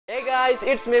Hey guys,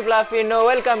 it's me Pluffino.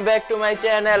 Welcome back to my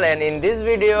channel, and in this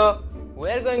video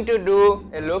we're going to do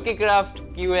a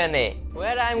Lokicraft Q&A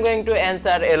where I'm going to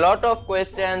answer a lot of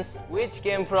questions which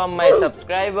came from my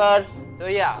subscribers. So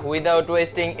yeah, without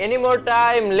wasting any more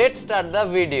time, let's start the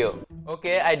video.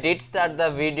 Okay, I did start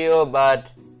the video, but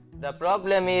the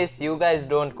problem is you guys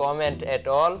don't comment at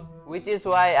all, which is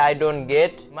why I don't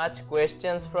get much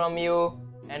questions from you.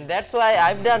 And that's why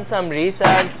I've done some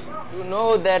research to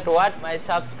know that what my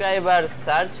subscribers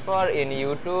search for in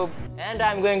YouTube, and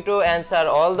I'm going to answer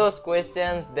all those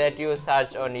questions that you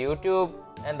search on YouTube.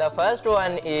 And the first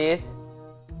one is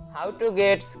how to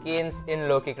get skins in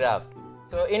Lokicraft.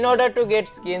 So in order to get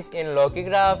skins in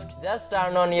Lokicraft, just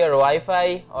turn on your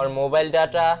Wi-Fi or mobile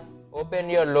data, open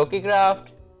your Lokicraft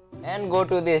and go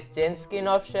to this change skin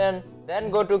option. Then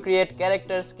go to create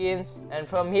character skins, and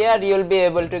from here you'll be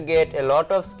able to get a lot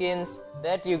of skins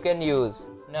that you can use.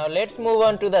 Now let's move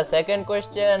on to the second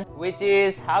question, which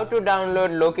is how to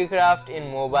download Lokicraft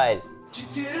in mobile.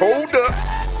 Hold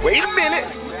up, wait a minute,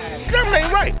 something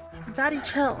ain't right. Daddy,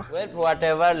 chill. Well,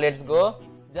 whatever, let's go.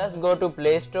 Just go to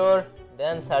Play Store,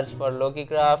 then search for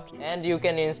Lokicraft and you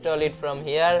can install it from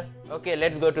here. Okay,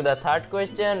 let's go to the third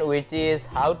question, which is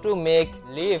how to make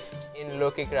lift in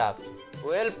Lokicraft.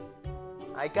 Well,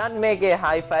 I can't make a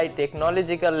hi-fi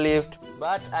technological lift,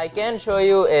 but I can show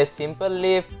you a simple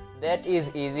lift that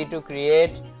is easy to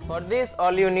create. For this,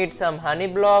 all you need some honey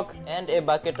block and a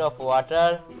bucket of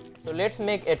water. So let's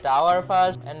make a tower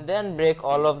first and then break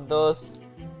all of those.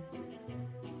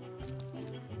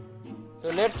 So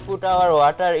let's put our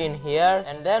water in here,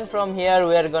 and then from here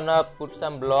we are gonna put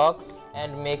some blocks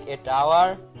and make a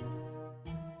tower.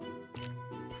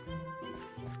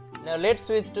 Now let's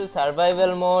switch to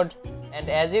survival mode. And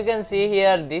as you can see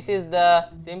here, this is the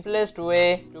simplest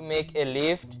way to make a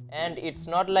lift, and it's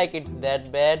not like it's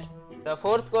that bad. The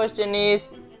fourth question is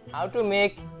how to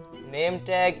make name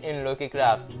tag in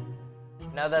Lokicraft.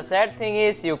 Now the sad thing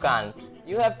is you can't.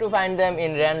 You have to find them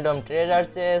in random treasure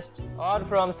chests or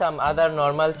from some other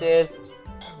normal chests.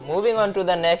 Moving on to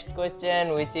the next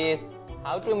question, which is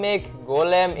how to make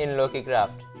golem in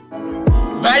Lokicraft.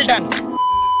 Well done.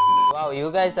 Wow,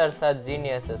 you guys are such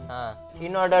geniuses, huh?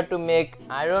 In order to make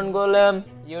iron golem,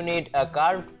 you need a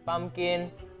carved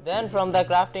pumpkin. Then from the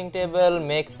crafting table,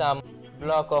 make some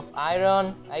block of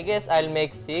iron. I guess I'll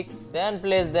make 6. Then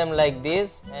place them like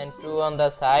this and 2 on the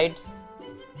sides.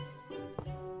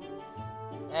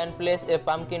 And place a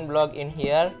pumpkin block in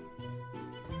here.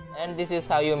 And this is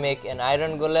how you make an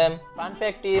iron golem. Fun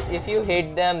fact is, if you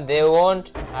hit them, they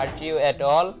won't hurt you at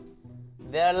all.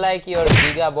 They are like your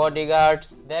giga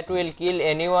bodyguards that will kill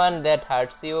anyone that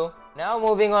hurts you. Now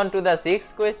moving on to the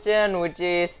 6th question, which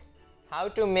is how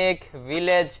to make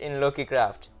village in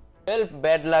Lokicraft. Well,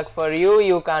 bad luck for you,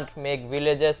 you can't make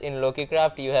villages in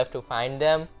Lokicraft, you have to find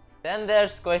them. Then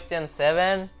there's question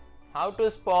 7, how to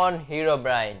spawn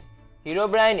herobrine.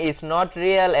 Herobrine is not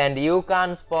real and you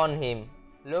can't spawn him.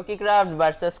 Lokicraft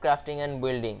versus crafting and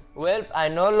building. Well, I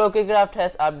know Lokicraft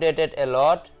has updated a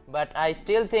lot, but I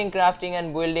still think crafting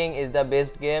and building is the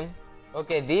best game.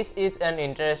 Okay, this is an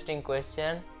interesting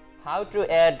question. How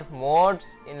to add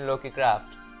mods in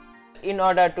Lokicraft. In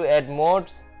order to add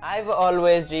mods, I've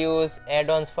always used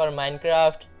add-ons for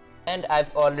Minecraft, and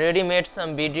I've already made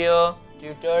some video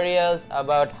tutorials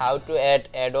about how to add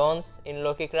add-ons in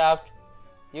Lokicraft.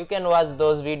 You can watch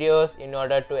those videos in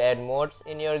order to add mods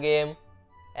in your game.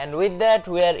 And with that,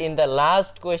 we are in the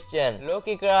last question,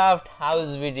 Lokicraft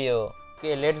house video.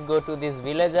 Okay, let's go to this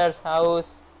villager's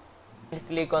house and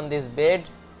click on this bed.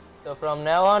 So from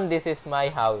now on, this is my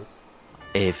house.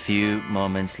 A few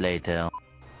moments later.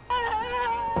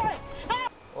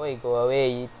 Oi, go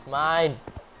away, it's mine.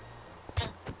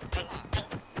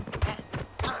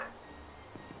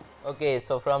 Okay,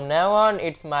 so from now on,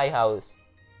 it's my house.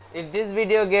 If this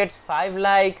video gets 5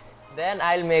 likes, then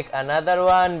I'll make another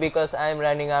one because I'm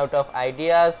running out of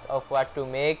ideas of what to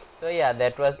make. So yeah,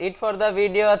 that was it for the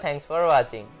video. Thanks for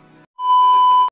watching.